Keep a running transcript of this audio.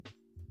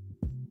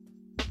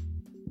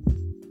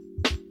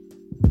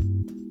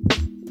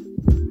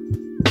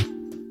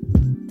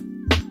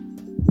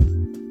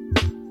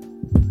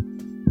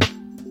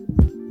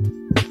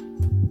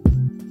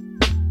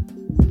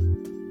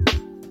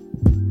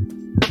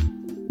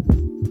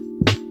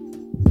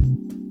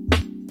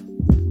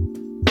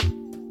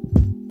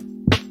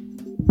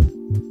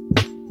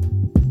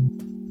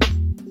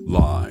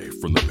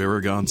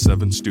Paragon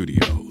 7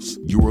 Studios.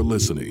 You are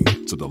listening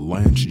to the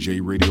Lance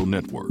J Radio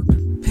Network.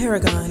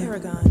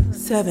 Paragon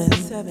 7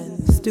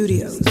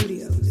 Studios.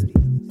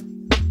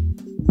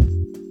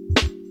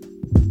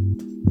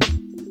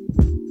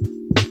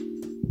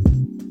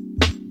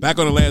 Back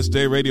on the Lance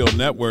J Radio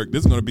Network,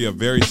 this is going to be a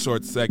very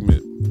short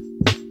segment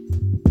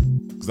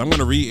because I'm going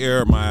to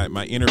re-air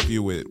my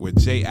interview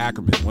with Jay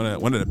Ackerman,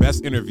 one of the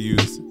best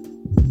interviews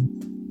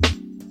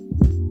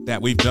that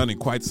we've done in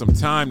quite some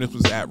time. This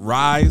was at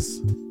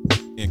Rise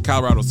in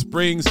Colorado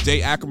Springs.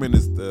 Jay Ackerman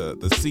is the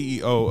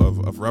CEO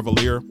of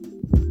Revelier.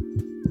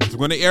 So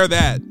we're going to air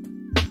that.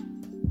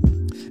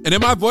 And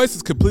then my voice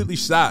is completely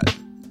shot.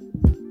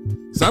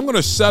 So I'm going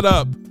to shut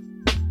up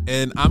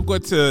and I'm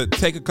going to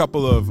take a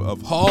couple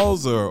of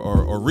Halls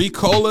or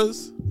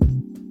Ricolas,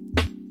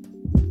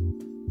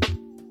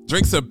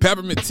 drink some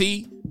peppermint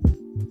tea,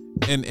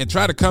 and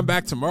try to come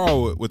back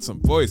tomorrow with some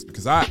voice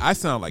because I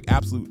sound like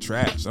absolute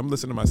trash. I'm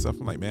listening to myself.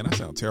 I'm like, man, I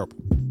sound terrible.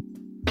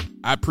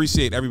 I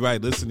appreciate everybody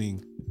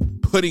listening,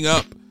 putting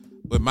up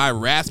with my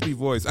raspy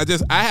voice.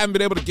 I haven't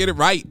been able to get it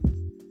right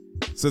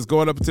since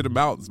going up into the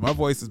mountains. My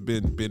voice has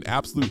been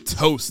absolute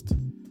toast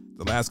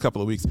the last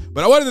couple of weeks.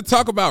 But I wanted to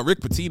talk about Rick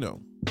Pitino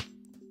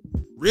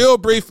real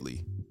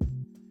briefly.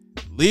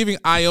 Leaving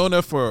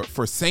Iona for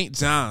St.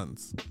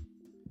 John's.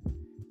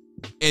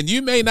 And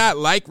you may not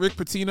like Rick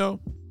Pitino.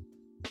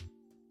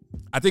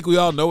 I think we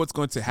all know what's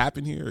going to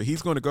happen here.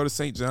 He's going to go to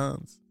St.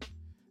 John's.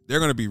 They're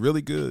going to be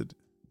really good.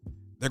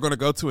 They're going to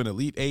go to an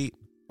Elite Eight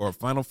or a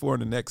Final Four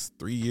in the next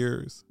 3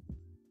 years.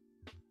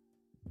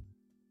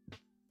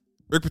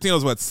 Rick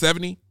Pitino's what,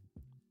 70?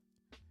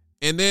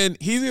 And then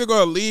he's either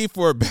going to leave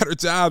for better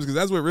jobs because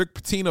that's what Rick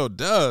Pitino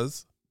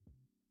does,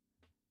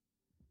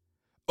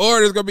 or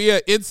there's going to be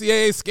an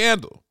NCAA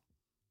scandal.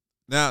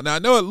 Now I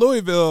know at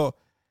Louisville,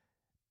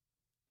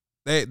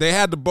 they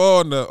had the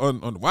ball on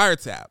the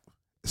wiretap.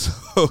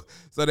 So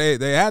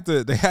they had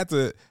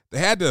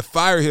to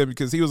fire him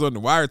because he was on the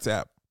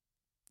wiretap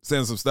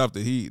saying some stuff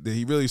that he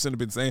really shouldn't have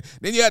been saying.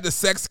 Then you had the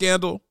sex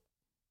scandal.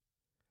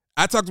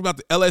 I talked about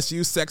the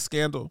LSU sex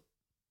scandal.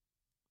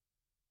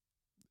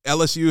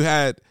 LSU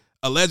had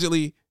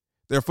allegedly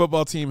their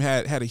football team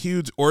had a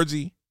huge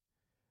orgy,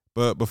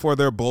 but before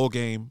their bowl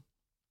game.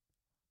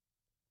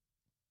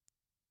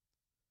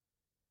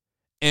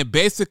 And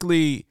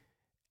basically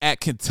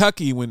at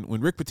Kentucky, when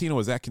Rick Pitino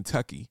was at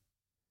Kentucky,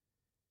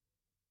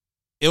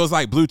 it was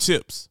like blue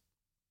chips.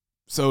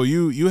 So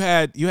you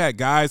had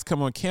guys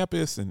come on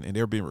campus and they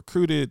were being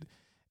recruited,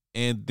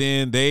 and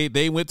then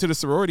they went to the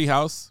sorority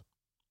house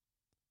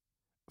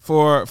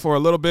for a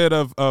little bit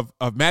of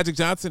Magic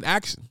Johnson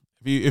action.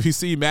 If you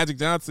see Magic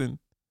Johnson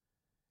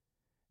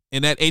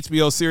in that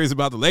HBO series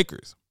about the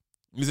Lakers,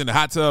 he's in the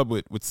hot tub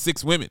with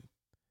 6 women.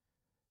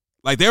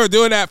 Like, they were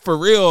doing that for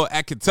real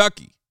at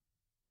Kentucky.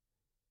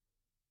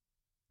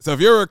 So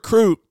if you're a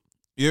recruit,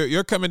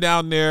 you're coming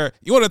down there,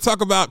 you want to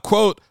talk about,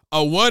 quote,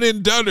 a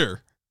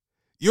one-and-doner.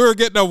 You were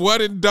getting a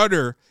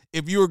one-and-doner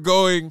if you were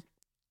going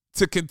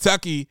to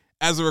Kentucky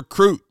as a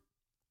recruit.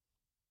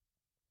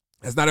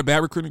 That's not a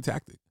bad recruiting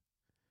tactic.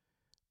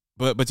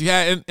 But you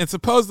had, and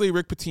supposedly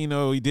Rick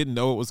Pitino, he didn't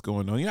know what was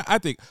going on. I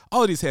think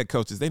all of these head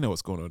coaches, they know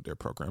what's going on in their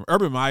program.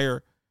 Urban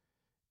Meyer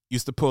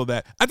used to pull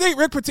that. I think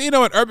Rick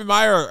Pitino and Urban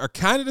Meyer are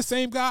kind of the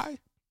same guy.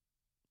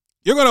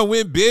 You're going to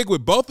win big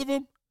with both of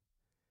them.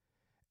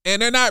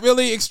 And they're not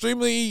really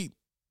extremely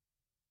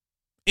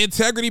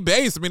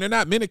integrity-based. I mean, they're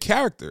not men of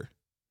character.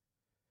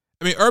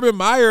 I mean, Urban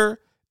Meyer,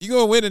 you're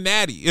going to win a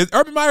natty.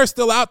 Urban Meyer's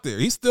still out there.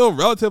 He's still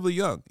relatively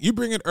young. You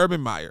bring in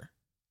Urban Meyer,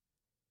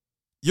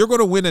 you're going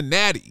to win a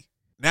natty.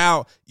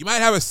 Now, you might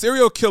have a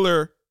serial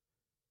killer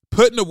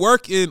putting the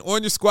work in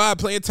on your squad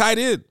playing tight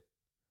end.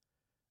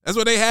 That's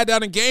what they had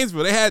down in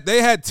Gainesville.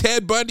 They had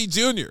Ted Bundy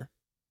Jr.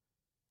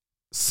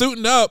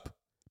 suiting up,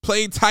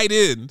 playing tight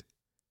end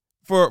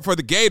for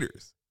the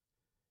Gators.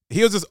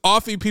 He was just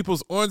offing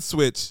people's on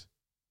switch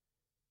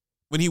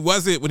when he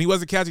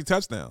wasn't catching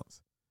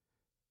touchdowns.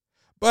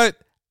 But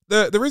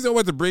the reason I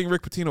wanted to bring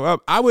Rick Pitino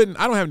up, I don't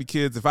have any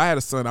kids. If I had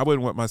a son, I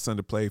wouldn't want my son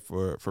to play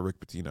for Rick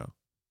Pitino.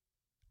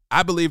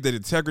 I believe that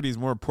integrity is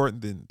more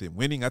important than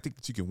winning. I think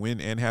that you can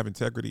win and have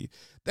integrity.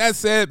 That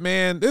said,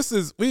 man,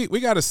 we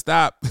got to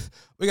stop.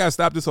 We got to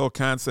stop this whole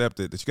concept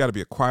that you got to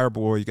be a choir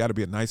boy. You got to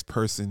be a nice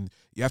person.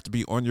 You have to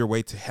be on your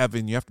way to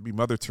heaven. You have to be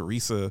Mother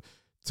Teresa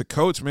to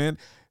coach, man.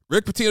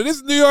 Rick Pitino, this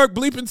is New York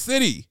bleeping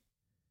city.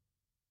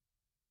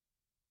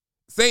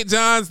 St.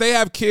 John's, they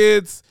have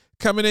kids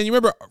coming in. You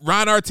remember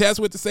Ron Artest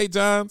went to St.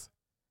 John's?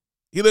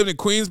 He lived in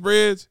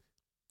Queensbridge.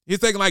 He's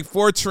taking like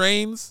 4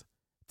 trains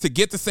to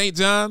get to St.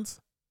 John's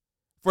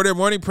for their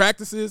morning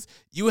practices.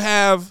 You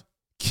have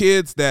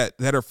kids that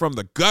are from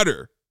the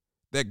gutter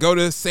that go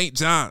to St.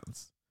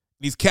 John's,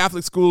 these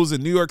Catholic schools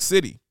in New York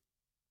City.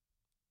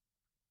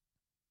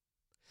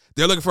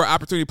 They're looking for an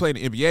opportunity to play in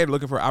the NBA. They're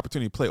looking for an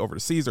opportunity to play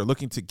overseas. They're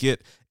looking to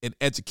get an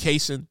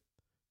education.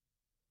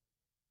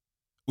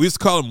 We used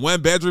to call them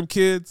one-bedroom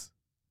kids.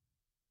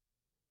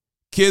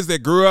 Kids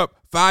that grew up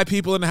 5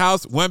 people in the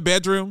house, 1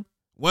 bedroom,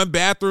 1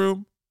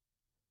 bathroom,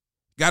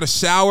 got a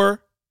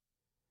shower,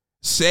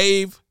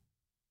 shave,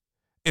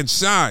 and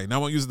shine. I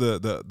won't use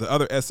the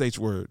other SH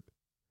word.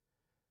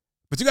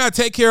 But you got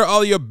to take care of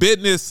all of your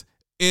business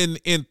in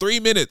 3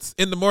 minutes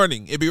in the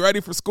morning and be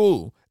ready for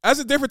school. That's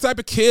a different type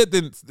of kid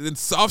than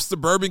soft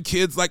suburban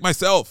kids like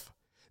myself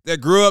that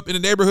grew up in a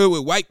neighborhood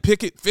with white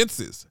picket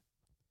fences.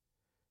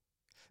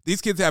 These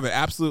kids have an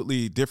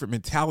absolutely different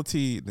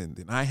mentality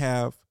than I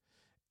have.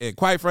 And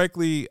quite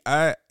frankly,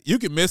 you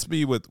can miss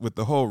me with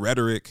the whole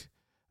rhetoric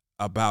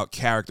about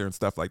character and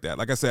stuff like that.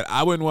 Like I said,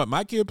 I wouldn't want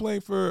my kid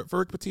playing for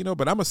Rick Pitino,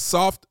 but I'm a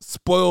soft,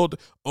 spoiled,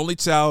 only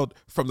child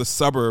from the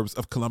suburbs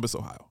of Columbus,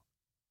 Ohio.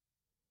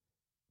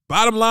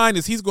 Bottom line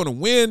is he's going to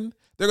win.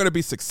 They're going to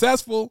be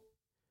successful.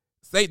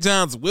 St.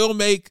 John's will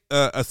make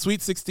a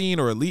Sweet 16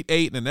 or Elite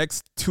 8 in the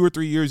next 2 or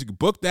 3 years. You can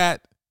book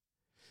that.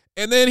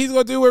 And then he's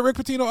going to do what Rick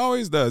Pitino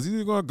always does.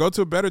 He's going to go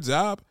to a better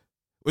job.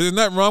 Well, there's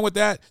nothing wrong with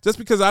that. Just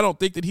because I don't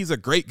think that he's a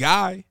great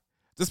guy,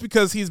 just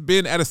because he's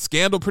been at a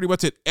scandal pretty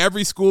much at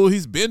every school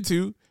he's been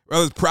to,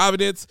 whether it's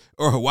Providence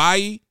or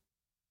Hawaii,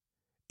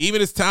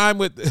 even his time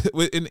in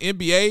the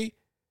NBA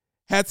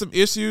had some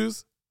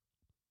issues.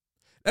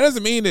 That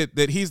doesn't mean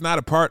that he's not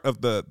a part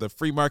of the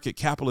free market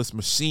capitalist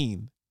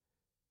machine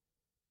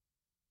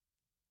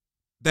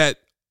that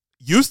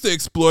used to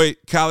exploit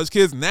college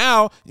kids.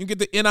 Now you get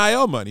the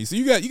NIL money. So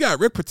you got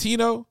Rick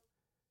Pitino.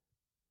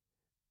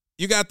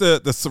 You got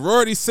the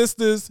sorority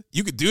sisters.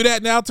 You could do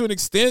that now to an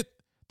extent.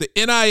 The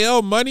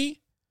NIL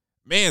money,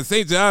 man.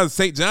 St. John's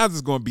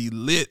is going to be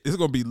lit. It's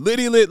going to be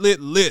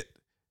lit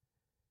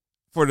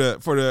for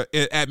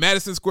the at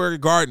Madison Square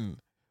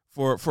Garden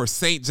for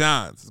St.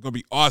 John's. It's going to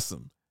be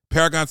awesome.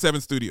 Paragon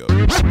 7 Studios.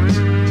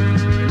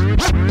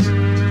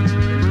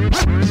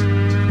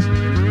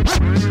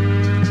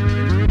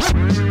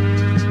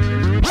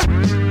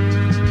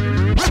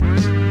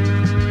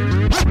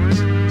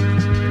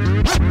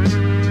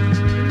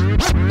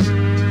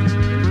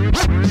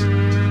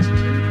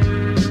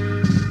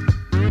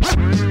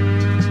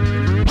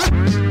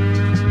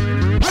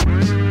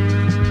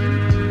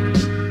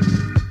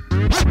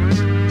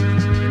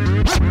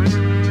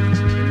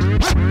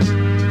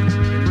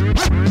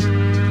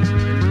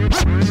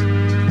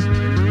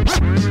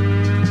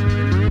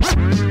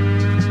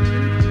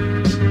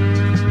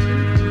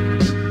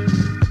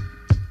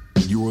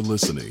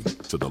 Listening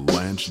to the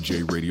Lance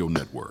J Radio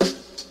Network.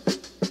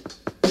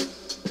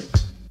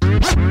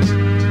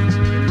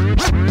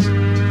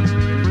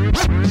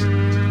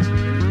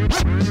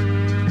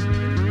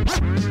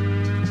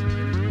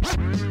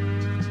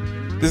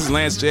 This is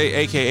Lance J,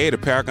 a.k.a. the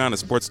Paragon of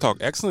Sports Talk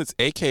Excellence,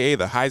 a.k.a.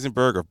 the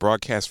Heisenberg of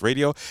Broadcast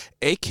Radio,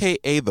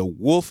 a.k.a. the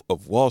Wolf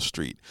of Wall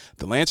Street.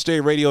 The Lance J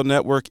Radio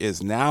Network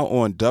is now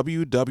on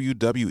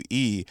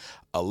WWE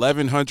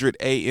 1100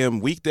 a.m.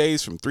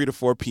 weekdays from 3 to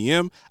 4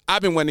 p.m.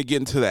 I've been wanting to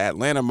get into the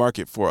Atlanta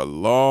market for a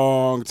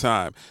long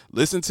time.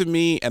 Listen to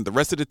me and the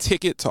rest of the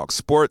ticket talk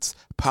sports,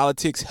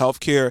 politics,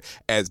 healthcare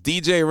as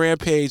DJ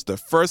Rampage, the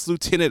first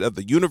lieutenant of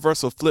the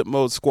Universal Flip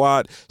Mode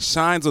Squad,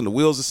 shines on the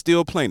wheels of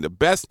steel playing the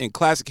best in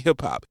classic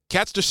hip-hop.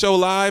 Catch the show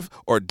live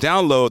or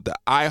download the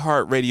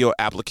iHeartRadio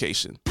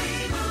application.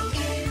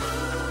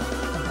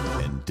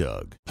 And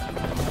Doug.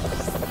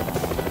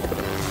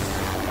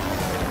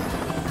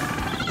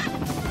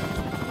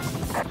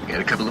 Got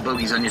a couple of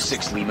bogeys on your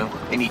 6th limo.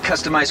 They need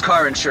customized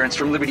car insurance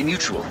from Liberty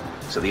Mutual,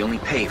 so they only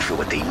pay for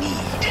what they need.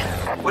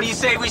 What do you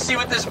say we see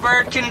what this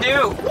bird can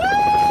do?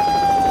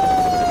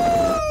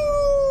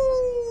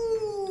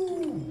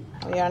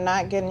 We are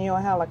not getting you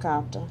a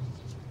helicopter.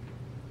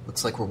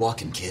 Looks like we're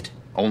walking, kid.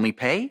 Only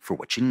pay for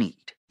what you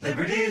need.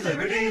 Liberty,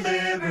 liberty,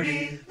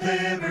 liberty,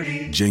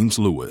 liberty. James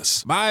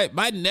Lewis.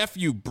 My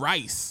nephew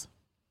Bryce,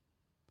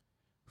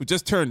 who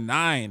just turned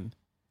 9,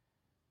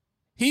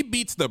 he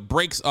beats the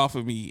brakes off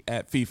of me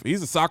at FIFA.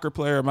 He's a soccer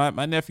player.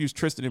 My nephews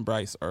Tristan and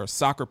Bryce are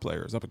soccer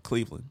players up in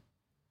Cleveland.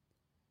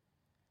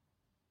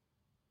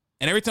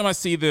 And every time I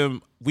see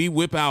them, we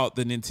whip out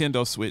the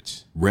Nintendo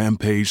Switch.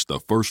 Rampage, the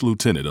first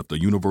lieutenant of the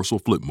Universal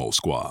Flip Mode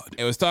Squad.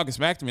 It was talking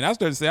smack to me. And I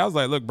started to say, I was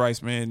like, look,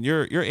 Bryce, man,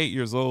 you're 8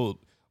 years old.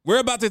 We're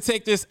about to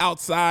take this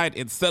outside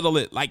and settle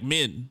it like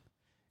men.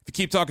 If you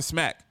keep talking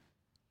smack.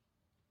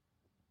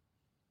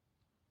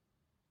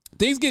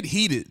 Things get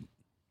heated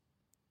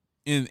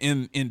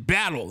in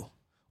battle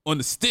on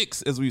the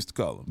sticks, as we used to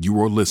call them. You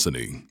are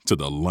listening to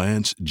the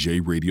Lance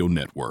J Radio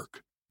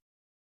Network.